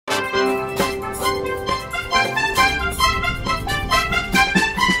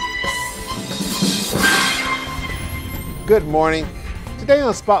Good morning. Today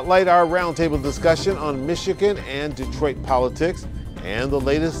on Spotlight, our roundtable discussion on Michigan and Detroit politics and the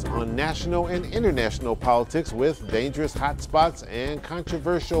latest on national and international politics with dangerous hotspots and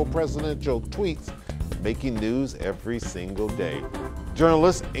controversial presidential tweets making news every single day.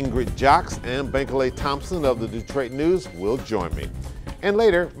 Journalists Ingrid Jocks and Bankole Thompson of the Detroit News will join me. And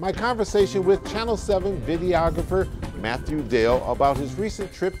later, my conversation with Channel 7 videographer Matthew Dale about his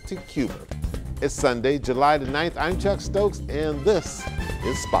recent trip to Cuba. It's Sunday, July the 9th. I'm Chuck Stokes, and this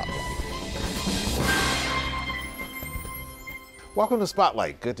is Spotlight. Welcome to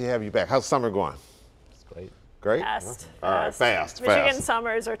Spotlight. Good to have you back. How's summer going? It's great. Great? Fast. All right, fast. Michigan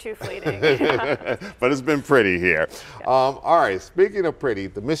summers are too fleeting. But it's been pretty here. Yeah. All right, speaking of pretty,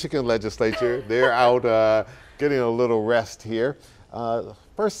 the Michigan legislature, they're out getting a little rest here.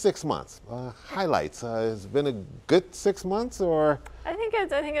 First 6 months, highlights. Has it been a good 6 months, or? I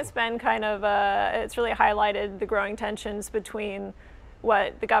think it's been kind of it's really highlighted the growing tensions between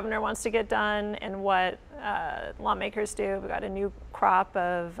what the governor wants to get done and what lawmakers do. We've got a new crop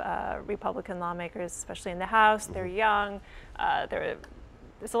of Republican lawmakers, especially in the House. They're young.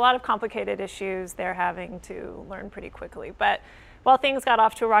 There's a lot of complicated issues they're having to learn pretty quickly. But while things got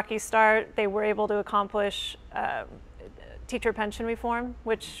off to a rocky start, they were able to accomplish teacher pension reform,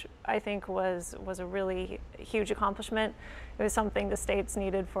 which I think was a really huge accomplishment. It was something the states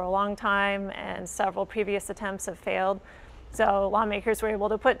needed for a long time, and several previous attempts have failed. So lawmakers were able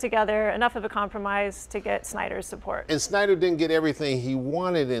to put together enough of a compromise to get Snyder's support. And Snyder didn't get everything he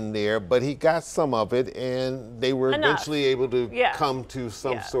wanted in there, but he got some of it, and they were eventually able to come to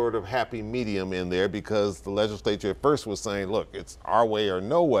some sort of happy medium in there, because the legislature at first was saying, look, it's our way or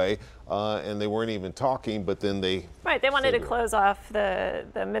no way, and they weren't even talking, but then they... Right, they wanted to close off the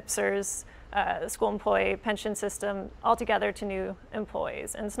MIPSers, the school employee pension system, altogether to new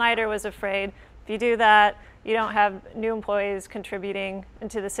employees. And Snyder was afraid, if you do that, you don't have new employees contributing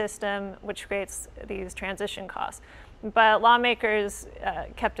into the system, which creates these transition costs. But lawmakers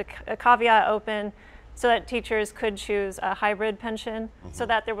kept a caveat open so that teachers could choose a hybrid pension, so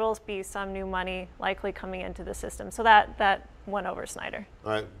that there will be some new money likely coming into the system. So that went over Snyder.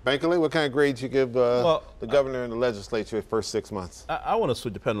 All right, Bankole, what kind of grades you give the governor and the legislature the first 6 months? I want to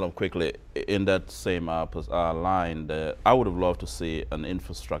switch the pendulum quickly in that same line. I would have loved to see an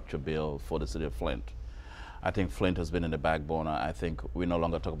infrastructure bill for the city of Flint. I think Flint has been in the back burner. I think we no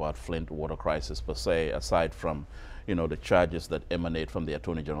longer talk about Flint water crisis per se, aside from, you know, the charges that emanate from the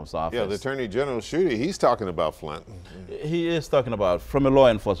Attorney General's office. Yeah, the Attorney General Shooty, he's talking about Flint. He is talking about from a law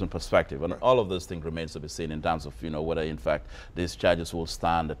enforcement perspective, and all of those things remains to be seen in terms of, you know, whether in fact these charges will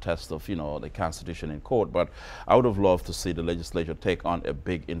stand the test of, you know, the Constitution in court. But I would have loved to see the legislature take on a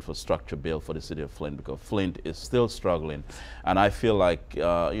big infrastructure bill for the city of Flint, because Flint is still struggling, and I feel like,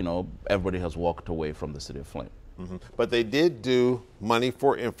 you know, everybody has walked away from the city of Flint. But they did do money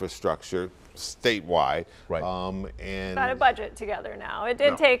for infrastructure statewide, right? And got a budget together now. It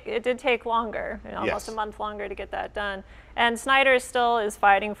did take longer, you know, almost a month longer to get that done. And Snyder still is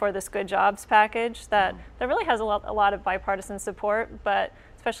fighting for this good jobs package that really has a lot of bipartisan support, but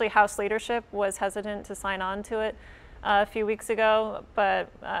especially House leadership was hesitant to sign on to it a few weeks ago. But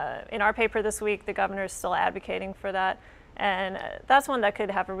in our paper this week, the governor is still advocating for that. And that's one that could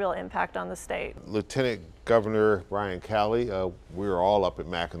have a real impact on the state. Lieutenant Governor Brian Calley, we were all up at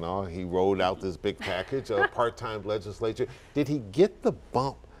Mackinac. He rolled out this big package of part-time legislature. Did he get the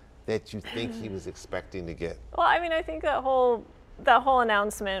bump that you think he was expecting to get? Well, I mean, I think that whole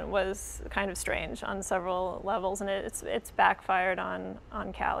announcement was kind of strange on several levels, and it's backfired on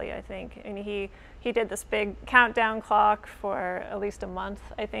Calley, I think. And he did this big countdown clock for at least a month,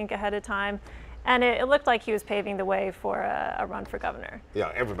 I think, ahead of time. And it looked like he was paving the way for a run for governor.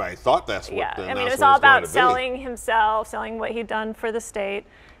 Yeah, everybody thought that's what the announcement was going to be. I mean, it was all about selling himself, selling what he'd done for the state,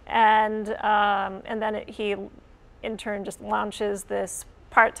 and then he, in turn, just launches this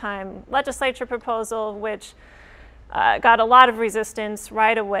part-time legislature proposal, which got a lot of resistance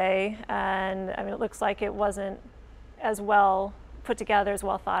right away. And I mean, it looks like it wasn't as well put together, as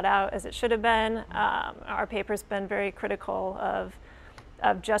well thought out as it should have been. Our paper's been very critical of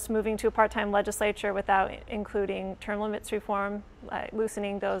just moving to a part-time legislature without including term limits reform,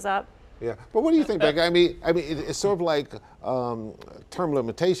 loosening those up. Yeah, but what do you think, Becky? I mean, it's sort of like term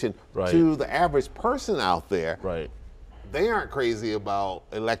limitation to the average person out there. Right. They aren't crazy about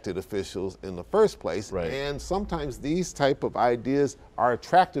elected officials in the first place, and sometimes these type of ideas are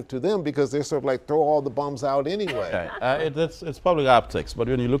attractive to them because they're sort of like throw all the bums out anyway. It's public optics, but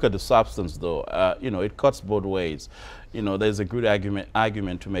when you look at the substance, though, you know, it cuts both ways. You know, there's a good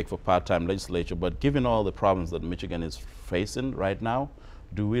argument to make for part-time legislature, but given all the problems that Michigan is facing right now,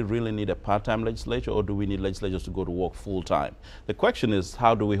 do we really need a part-time legislature, or do we need legislators to go to work full-time? The question is,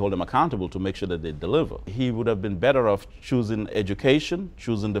 how do we hold them accountable to make sure that they deliver? He would have been better off choosing education,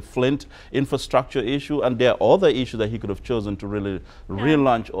 choosing the Flint infrastructure issue, and there are other issues that he could have chosen to really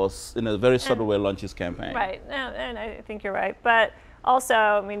relaunch, or in a very subtle way launch his campaign. Right, and I think you're right. But also,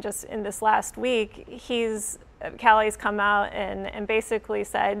 I mean, just in this last week, Callie's come out and basically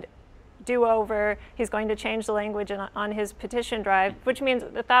said, do-over. He's going to change the language on his petition drive, which means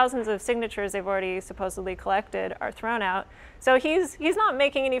the thousands of signatures they've already supposedly collected are thrown out. So he's not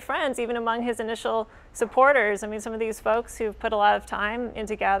making any friends even among his initial supporters. I mean, some of these folks who've put a lot of time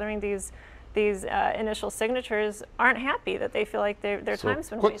into gathering these initial signatures aren't happy, that they feel like their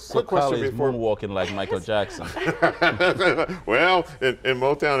time's been wasted. Quick question before moonwalking like Michael Jackson. Well, in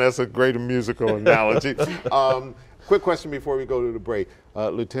Motown, that's a great musical analogy. Quick question before we go to the break.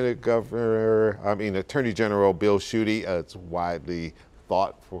 Attorney General Bill Schuette, it's widely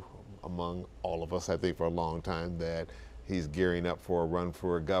thought among all of us, I think, for a long time, that he's gearing up for a run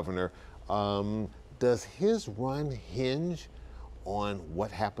for governor. Does his run hinge on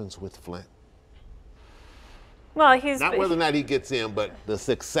what happens with Flint? Well, not whether or not he gets in, but the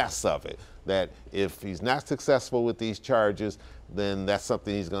success of it. That if he's not successful with these charges, then that's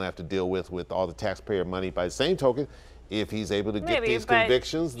something he's going to have to deal with all the taxpayer money. By the same token, if he's able to get these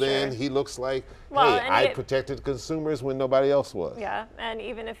convictions, then he looks like, hey, I protected consumers when nobody else was. Yeah, and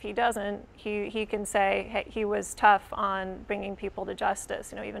even if he doesn't, he can say, hey, he was tough on bringing people to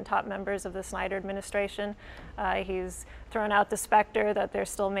justice. You know, even top members of the Snyder administration. He's thrown out the specter that there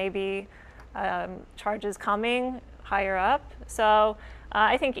still may be charges coming higher up. So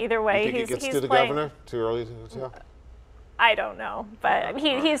I think either way, you think he gets to the governor too early to tell? I don't know, but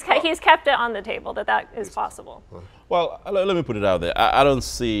he's kept it on the table that is possible. Well, let me put it out there. I don't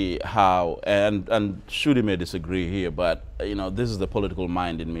see how, and Schuette may disagree here, but you know, this is the political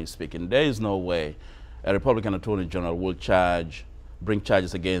mind in me speaking. There is no way a Republican Attorney General will bring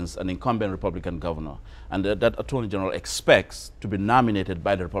charges against an incumbent Republican governor, and that Attorney General expects to be nominated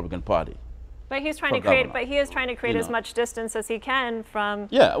by the Republican Party. But he's trying to create. But he is trying to create as much distance as he can from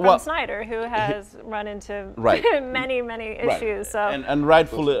Snyder, who has run into many issues. So and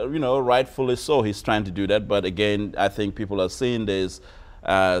rightfully so, he's trying to do that. But again, I think people are seeing this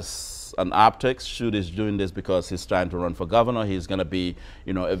as an optics. Schuette is doing this because he's trying to run for governor. He's going to be,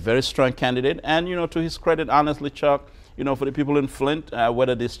 a very strong candidate. And to his credit, honestly, Chuck, for the people in Flint,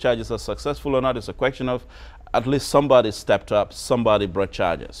 whether these charges are successful or not, it's a question of at least somebody stepped up, somebody brought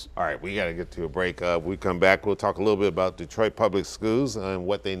charges. All right, we got to get to a break. When we come back, we'll talk a little bit about Detroit Public Schools and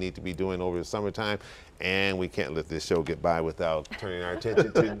what they need to be doing over the summertime. And we can't let this show get by without turning our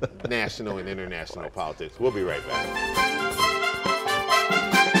attention to national and international politics. We'll be right back.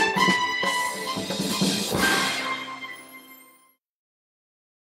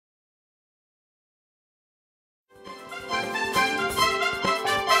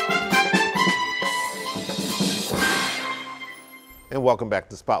 And welcome back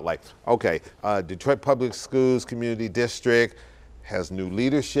to Spotlight. Okay, Detroit Public Schools Community District has new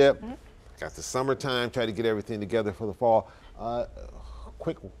leadership. Got the summertime, try to get everything together for the fall.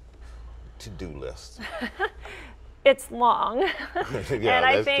 Quick to-do list. It's long. Yeah, and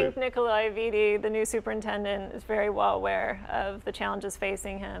I think Nikolai Vitti, the new superintendent, is very well aware of the challenges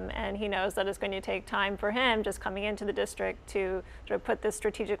facing him, and he knows that it's going to take time for him just coming into the district to put this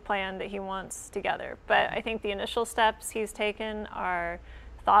strategic plan that he wants together. But I think the initial steps he's taken are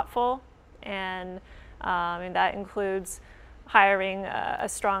thoughtful, and that includes hiring a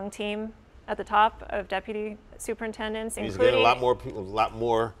strong team at the top of deputy superintendents. He's getting a lot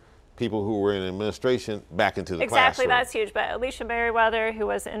more people who were in administration back into the classroom. Exactly, that's huge. But Alicia Merriweather, who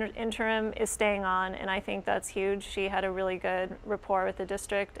was interim, is staying on, and I think that's huge. She had a really good rapport with the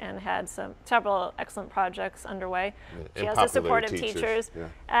district and had several excellent projects underway. She has the support of teachers.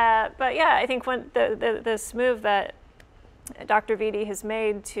 But yeah, I think when this move that Dr. Vitti has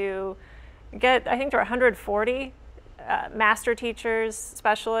made to get, I think there are 140 master teachers,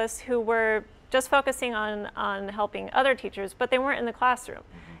 specialists who were just focusing on helping other teachers, but they weren't in the classroom.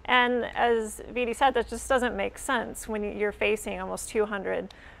 And as Vitti said, that just doesn't make sense when you're facing almost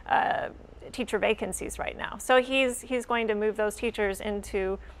 200 teacher vacancies right now. So he's going to move those teachers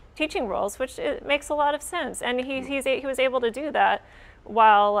into teaching roles, which makes a lot of sense. And he was able to do that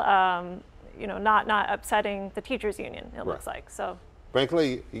while not upsetting the teachers union, it looks like. So,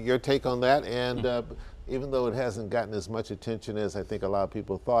 frankly, your take on that, and even though it hasn't gotten as much attention as I think a lot of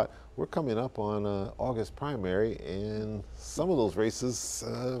people thought, we're coming up on August primary, and some of those races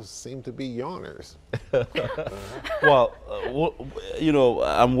seem to be yawners. Well, you know,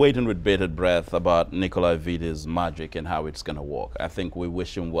 I'm waiting with bated breath about Nikolai Vida's magic and how it's going to work. I think we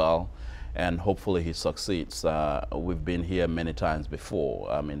wish him well, and hopefully he succeeds. We've been here many times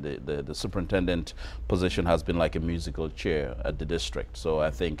before. I mean, the superintendent position has been like a musical chair at the district. So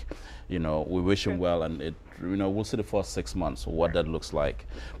I think, you know, we wish him well, and you know, we'll see the first 6 months what that looks like.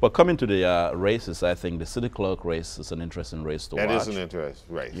 But coming to the races, I think the city clerk race is an interesting race to watch. That is an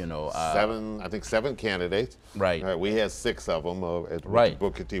interesting race. You know, I think seven candidates. Right. We had 6 of them at right. the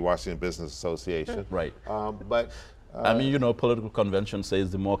Booker T. Washington Business Association. Right. I mean, you know, political convention says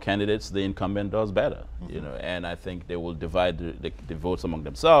the more candidates the incumbent does better, you know, and I think they will divide the votes among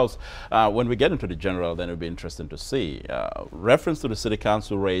themselves. When we get into the general, then it'll be interesting to see. Reference to the city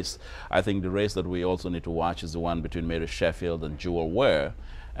council race, I think the race that we also need to watch is the one between Mary Sheffield and Jewel Ware.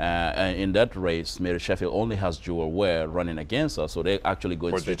 And in that race, Mary Sheffield only has Jewel Ware running against her, so they're actually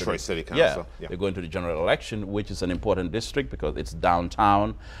going to Detroit City Council. Yeah, they're going to the general election, which is an important district because it's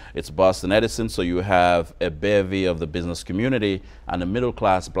downtown, it's Boston Edison, so you have a bevy of the business community and the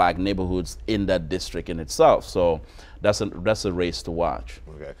middle-class black neighborhoods in that district in itself. So that's a race to watch.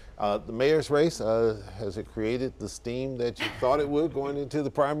 Okay. The mayor's race, has it created the steam that you thought it would going into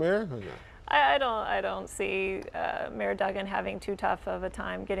the primary? I don't see Mayor Duggan having too tough of a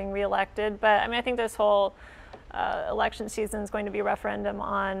time getting reelected. But I mean, I think this whole election season is going to be a referendum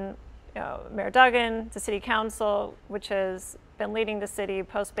on Mayor Duggan, the city council, which has been leading the city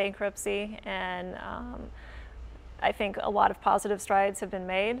post-bankruptcy. And I think a lot of positive strides have been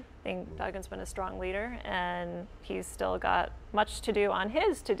made. I think Duggan's been a strong leader, and he's still got much to do on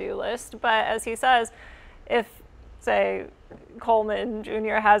his to-do list. But as he says, if, say, Coleman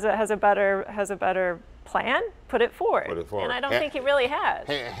Jr. has a better plan, put it forward. And I don't think he really has.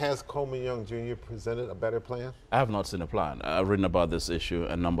 Has Coleman Young Jr. presented a better plan? I have not seen a plan. I've written about this issue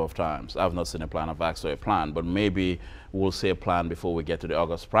a number of times. I have not seen a plan. I've asked for a plan, but maybe we'll see a plan before we get to the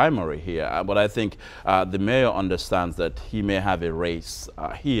August primary here. But I think the mayor understands that he may have a race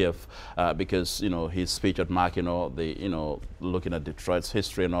here because, you know, his speech at Mackinac, looking at Detroit's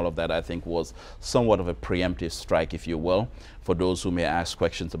history and all of that, I think was somewhat of a preemptive strike, if you will, for those who may ask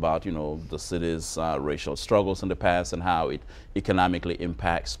questions about, you know, the city's racial struggles in the past and how it economically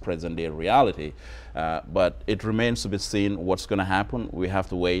impacts present-day reality. But it remains to be seen what's going to happen. We have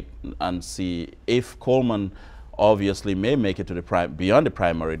to wait and see if Coleman obviously may make it to the beyond the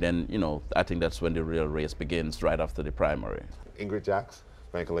primary. Then, you know, I think that's when the real race begins, right after the primary. Ingrid Jacks,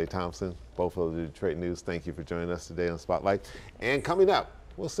 Franklin A. Thompson, both of the Detroit News, thank you for joining us today on Spotlight. And coming up,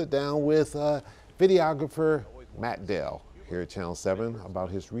 we'll sit down with videographer Matt Dell here at Channel 7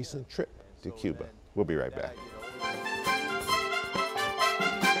 about his recent trip to Cuba. We'll be right back.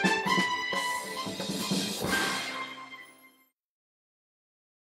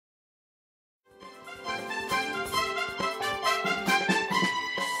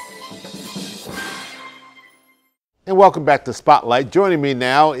 And welcome back to Spotlight. Joining me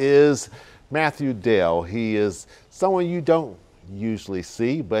now is Matthew Dell. He is someone you don't usually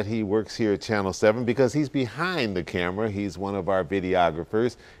see, but he works here at Channel 7 because he's behind the camera. He's one of our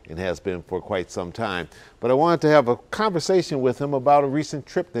videographers and has been for quite some time. But I wanted to have a conversation with him about a recent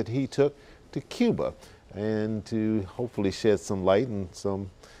trip that he took to Cuba and to hopefully shed some light and some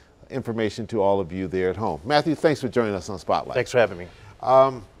information to all of you there at home. Matthew, thanks for joining us on Spotlight. Thanks for having me.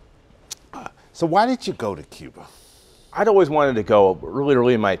 So why did you go to Cuba? I'd always wanted to go. Really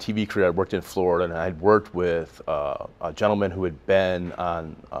early in my TV career, I worked in Florida, and I'd worked with a gentleman who had been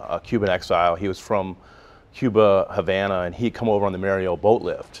on a Cuban exile. He was from Cuba, Havana, and he'd come over on the Mario boat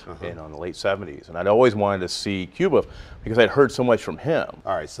lift in the late 70s. And I'd always wanted to see Cuba because I'd heard so much from him.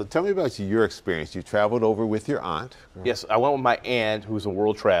 All right, so tell me about your experience. You traveled over with your aunt. Yes, I went with my aunt, who's a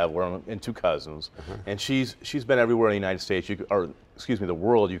world traveler, and 2 cousins. And she's been everywhere in the United States, the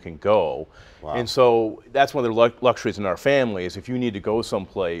world you can go. Wow. And so that's one of the luxuries in our family is if you need to go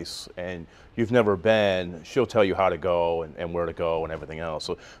someplace and you've never been, she'll tell you how to go and where to go and everything else.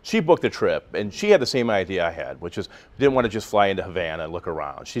 So she booked the trip, and she had the same idea I had, which is we didn't want to just fly into Havana and look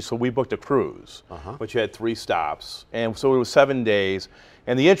around. So we booked a cruise, which had 3 stops. And so it was 7 days.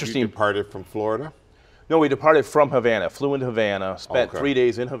 And the interesting— You departed from Florida? No, we departed from Havana, flew into Havana, spent 3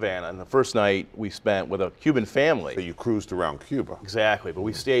 days in Havana, and the first night we spent with a Cuban family. So you cruised around Cuba. Exactly, but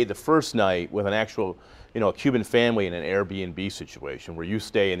we stayed the first night with an actual, a Cuban family in an Airbnb situation where you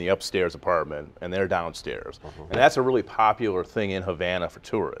stay in the upstairs apartment and they're downstairs. And that's a really popular thing in Havana for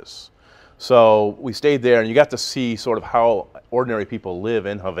tourists. So we stayed there, and you got to see sort of how ordinary people live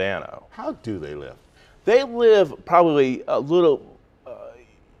in Havana. How do they live? They live probably a little,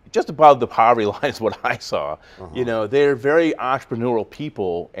 just above the poverty line is what I saw. You know, they're very entrepreneurial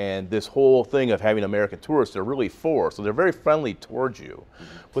people, and this whole thing of having American tourists, they're really for, so they're very friendly towards you.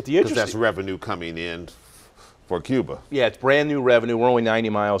 But the interesting, that's revenue coming in for Cuba. yeah, it's brand new revenue. We're only 90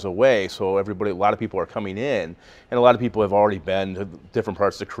 miles away, so a lot of people are coming in, and a lot of people have already been to different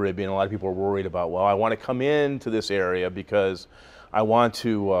parts of the Caribbean. A lot of people are worried about, well, I want to come into this area because I want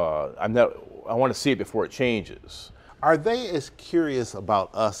to, I want to see it before it changes. Are they as curious about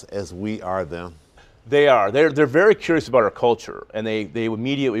us as we are them? They are. They're very curious about our culture, and they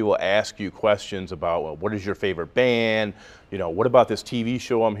immediately will ask you questions about, well, what is your favorite band? You know, what about this TV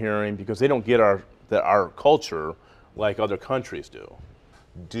show I'm hearing? Because they don't get our culture like other countries do.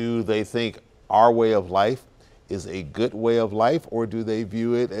 Do they think our way of life is a good way of life, or do they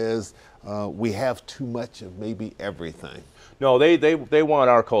view it as we have too much of maybe everything? No, they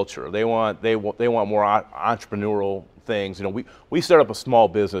want our culture. They want more entrepreneurial things. You know, we start up a small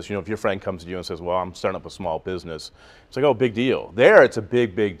business. You know, if your friend comes to you and says, "Well, I'm starting up a small business," it's like, "Oh, big deal." There, it's a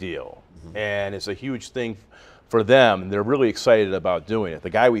big deal, and it's a huge thing for them. And they're really excited about doing it. The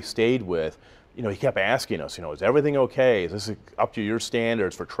guy we stayed with, you know, he kept asking us, you know, "Is everything okay? Is this up to your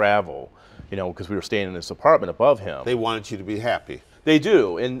standards for travel?" You know, because we were staying in this apartment above him. They wanted you to be happy. They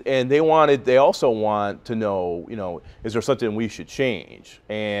do, and they also want to know, you know, is there something we should change?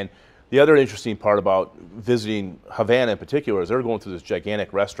 And the other interesting part about visiting Havana in particular is they're going through this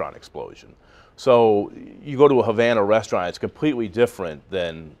gigantic restaurant explosion. So you go to a Havana restaurant, it's completely different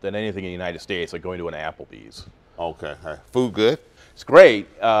than anything in the United States, like going to an Applebee's. Okay, food good? It's great.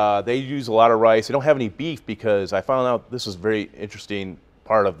 They use a lot of rice. They don't have any beef because I found out this is a very interesting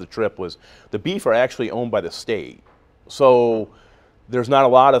part of the trip was the beef are actually owned by the state. So there's not a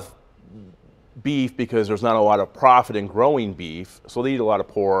lot of beef because there's not a lot of profit in growing beef, so they eat a lot of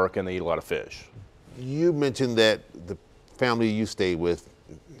pork and they eat a lot of fish. You mentioned that the family you stayed with,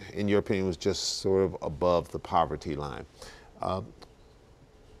 in your opinion, was just sort of above the poverty line.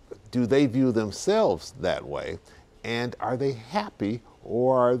 Do they view themselves that way? And are they happy,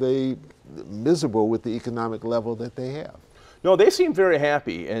 or are they miserable with the economic level that they have? No, they seem very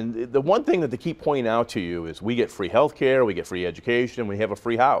happy, and the one thing that they keep pointing out to you is we get free health care, we get free education, we have a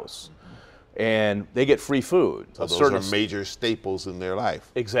free house, and they get free food. So those are major staples in their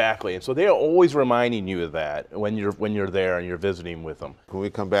life. Exactly, and so they're always reminding you of that when you're there and you're visiting with them. When we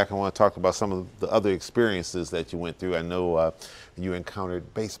come back, I want to talk about some of the other experiences that you went through. I know you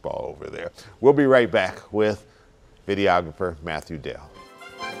encountered baseball over there. We'll be right back with videographer Matthew Dell.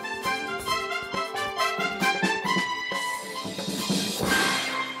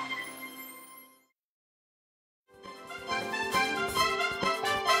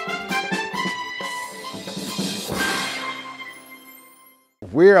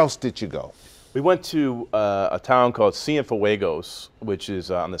 Where else did you go? We went to a town called Cienfuegos, which is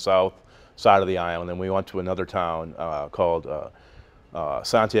on the south side of the island, and we went to another town called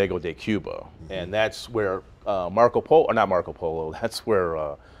Santiago de Cuba, and that's where that's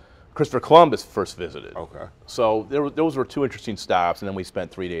where Christopher Columbus first visited. Okay. So those were two interesting stops, and then we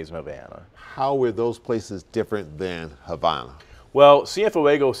spent 3 days in Havana. How were those places different than Havana? Well,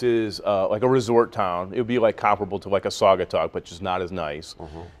 Cienfuegos is like a resort town. It would be like comparable to like a Saugatuck, but just not as nice.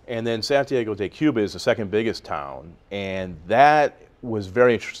 And then Santiago de Cuba is the second biggest town, and that was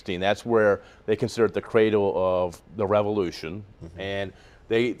very interesting. That's where they consider it the cradle of the revolution, and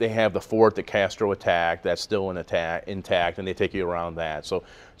they have the fort that Castro attacked. That's still intact, and they take you around that. So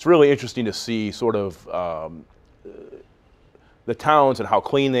it's really interesting to see sort of the towns and how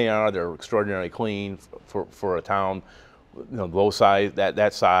clean they are. They're extraordinarily clean for a town, you know, low size,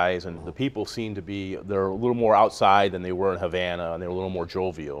 that size, and the people seem to be, they're a little more outside than they were in Havana, and they're a little more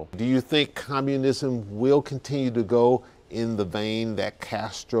jovial. Do you think communism will continue to go in the vein that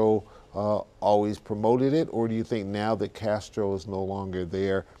Castro always promoted it, or do you think now that Castro is no longer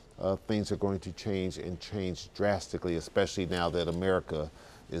there, things are going to change and change drastically, especially now that America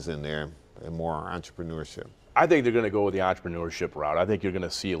is in there and more entrepreneurship? I think they're going to go with the entrepreneurship route. I think you're going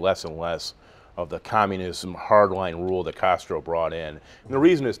to see less and less of the communism hardline rule that Castro brought in. And the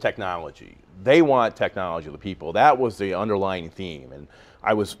reason is technology. They want technology, the people. That was the underlying theme. And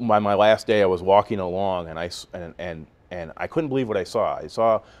I was, my last day, I was walking along, and I couldn't believe what I saw. I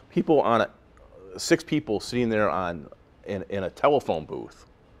saw people on 6 people sitting there in a telephone booth,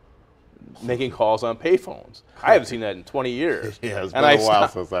 making calls on payphones. I haven't seen that in 20 years. Yeah, it's been a while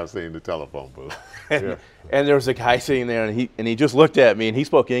since I've seen the telephone booth. And there was a guy sitting there, and he just looked at me, and he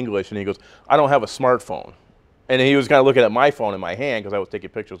spoke English, and he goes, "I don't have a smartphone." And he was kind of looking at my phone in my hand because I was taking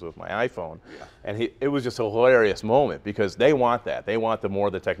pictures with my iPhone. Yeah. And it was just a hilarious moment because they want that. They want more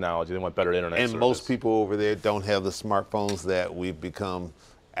of the technology. They want better internet service. And most people over there don't have the smartphones that we've become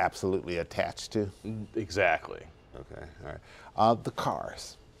absolutely attached to. Exactly. Okay, all right. The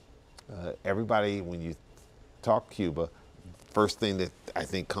cars. Everybody, when you talk Cuba, first thing that I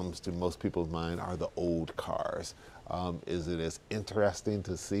think comes to most people's mind are the old cars. Is it as interesting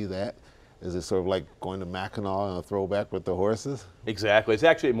to see that? Is it sort of like going to Mackinac and a throwback with the horses? Exactly. It's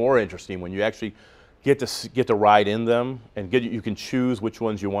actually more interesting when you actually get to ride in them, and you can choose which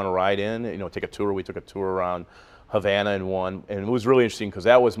ones you want to ride in. You know, take a tour. We took a tour around Havana in one, and it was really interesting because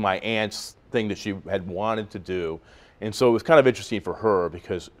that was my aunt's thing that she had wanted to do. And so it was kind of interesting for her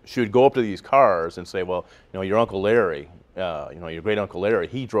because she would go up to these cars and say, well, you know, your Uncle Larry, your great Uncle Larry,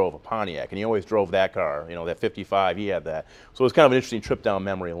 he drove a Pontiac, and he always drove that car, you know, that 55, he had that. So it was kind of an interesting trip down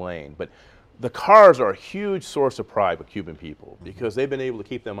memory lane. But the cars are a huge source of pride with Cuban people because they've been able to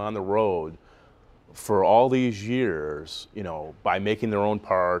keep them on the road for all these years, you know, by making their own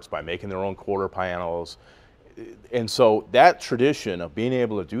parts, by making their own quarter panels. And so that tradition of being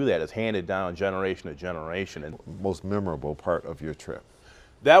able to do that is handed down generation to generation. And most memorable part of your trip?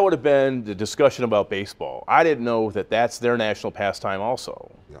 That would have been the discussion about baseball. I didn't know that that's their national pastime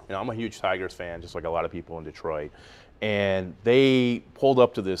also. Yeah. You know, I'm a huge Tigers fan, just like a lot of people in Detroit. And they pulled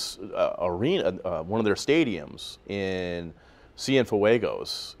up to this arena, one of their stadiums in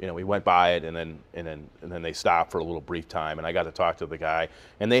Cienfuegos. You know, we went by it, and then they stopped for a little brief time, and I got to talk to the guy.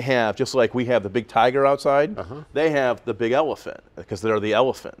 And they have, just like we have the big tiger outside, they have the big elephant because they're the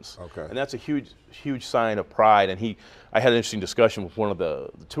elephants. Okay. And that's a huge sign of pride. And I had an interesting discussion with one of the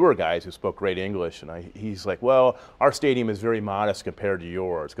tour guys who spoke great English, and he's like, well, our stadium is very modest compared to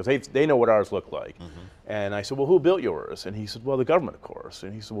yours because they know what ours look like. And I said, well, who built yours? And he said, well, the government, of course.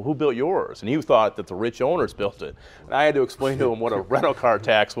 And he said, well, who built yours? And he thought that the rich owners built it. And I had to explain to him what a rental car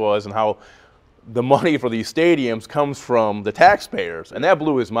tax was and how the money for these stadiums comes from the taxpayers, and that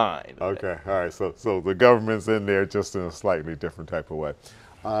blew his mind. Okay, all right, so the government's in there just in a slightly different type of way.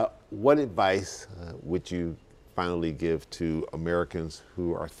 What advice would you finally give to Americans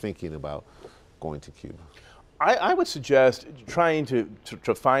who are thinking about going to Cuba? I would suggest trying to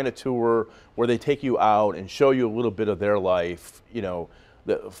find a tour where they take you out and show you a little bit of their life. You know,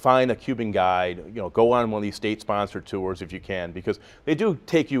 find a Cuban guide. You know, go on one of these state-sponsored tours if you can, because they do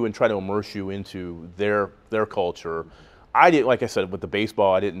take you and try to immerse you into their culture. Like I said, with the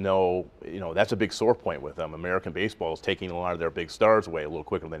baseball, I didn't know, you know, that's a big sore point with them. American baseball is taking a lot of their big stars away a little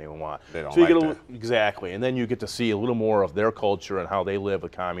quicker than they want. They don't so you like get exactly, and then you get to see a little more of their culture and how they live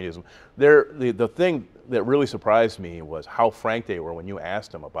with communism. The thing that really surprised me was how frank they were when you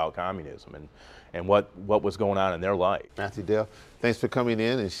asked them about communism and what was going on in their life. Matthew Dale, thanks for coming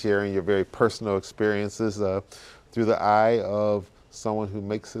in and sharing your very personal experiences through the eye of someone who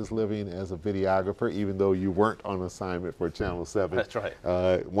makes his living as a videographer, even though you weren't on assignment for Channel 7. That's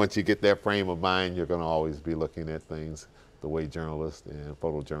right. Once you get that frame of mind, you're going to always be looking at things the way journalists and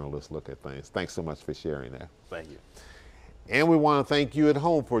photojournalists look at things. Thanks so much for sharing that. Thank you. And we want to thank you at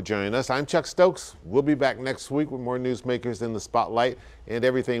home for joining us. I'm Chuck Stokes. We'll be back next week with more newsmakers in the spotlight and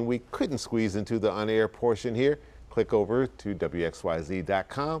everything we couldn't squeeze into the on-air portion here. Click over to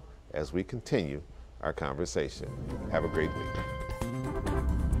WXYZ.com as we continue our conversation. Have a great week.